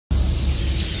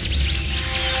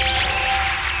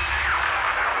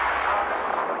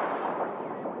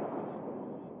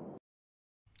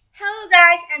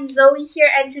I'm Zoe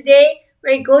here, and today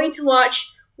we're going to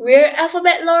watch Weird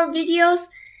Alphabet Lore videos.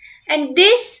 And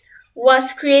this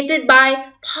was created by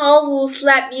Paul Wil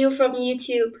SLAP U from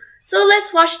YouTube. So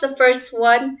let's watch the first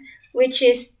one, which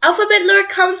is Alphabet Lore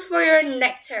Comes for Your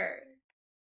Nectar.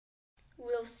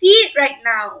 We'll see it right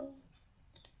now.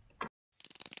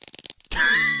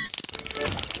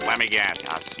 Let me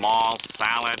get a small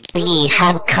salad. We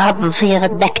have come for your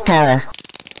nectar.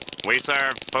 We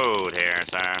serve food here,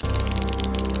 sir.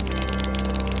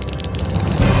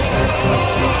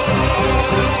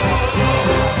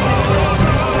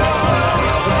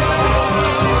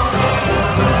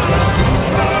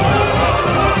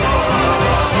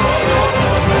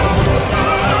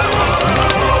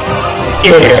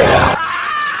 Yeah.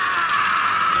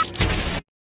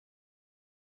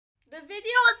 The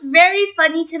video was very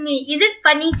funny to me. Is it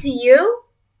funny to you?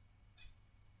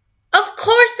 Of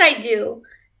course I do.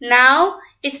 Now,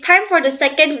 it's time for the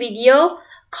second video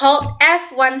called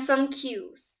F1 Some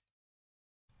Cues.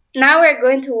 Now we're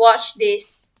going to watch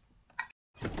this.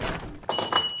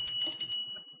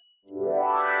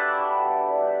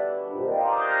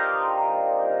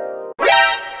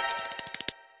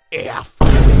 F.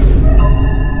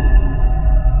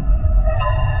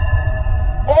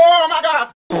 Oh my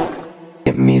God!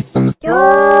 Get me some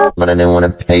but I didn't want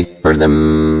to pay for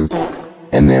them.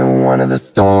 And then one of the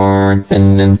store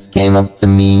attendants came up to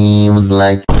me and was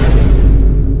like,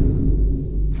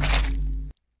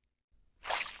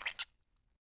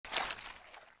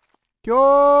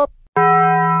 Yup.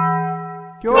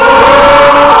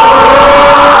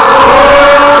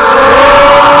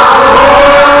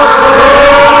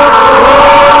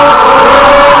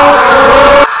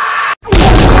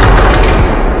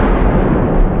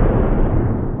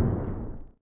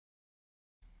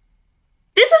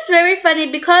 This was very funny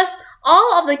because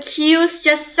all of the cues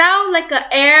just sound like an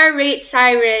air raid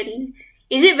siren.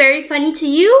 Is it very funny to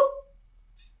you?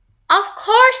 Of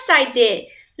course I did.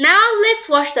 Now let's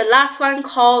watch the last one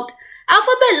called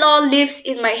Alphabet Lore Lives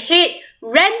in My Head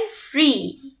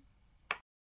Rent-Free.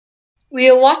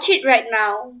 We'll watch it right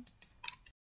now.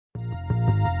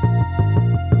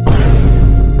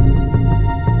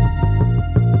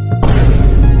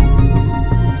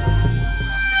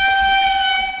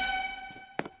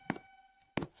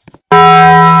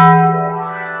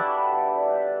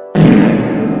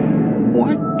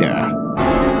 What the?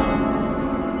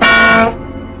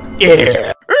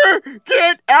 Yeah.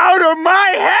 Get out of my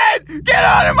head! Get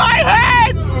out of my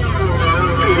head!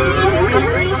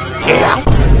 Yeah.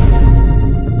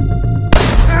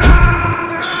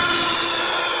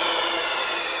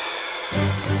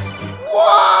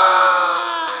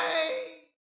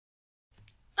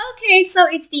 Okay, so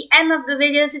it's the end of the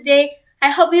video today. I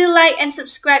hope you like and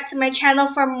subscribe to my channel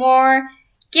for more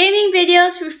gaming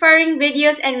videos, referring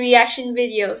videos, and reaction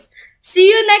videos. See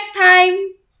you next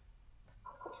time!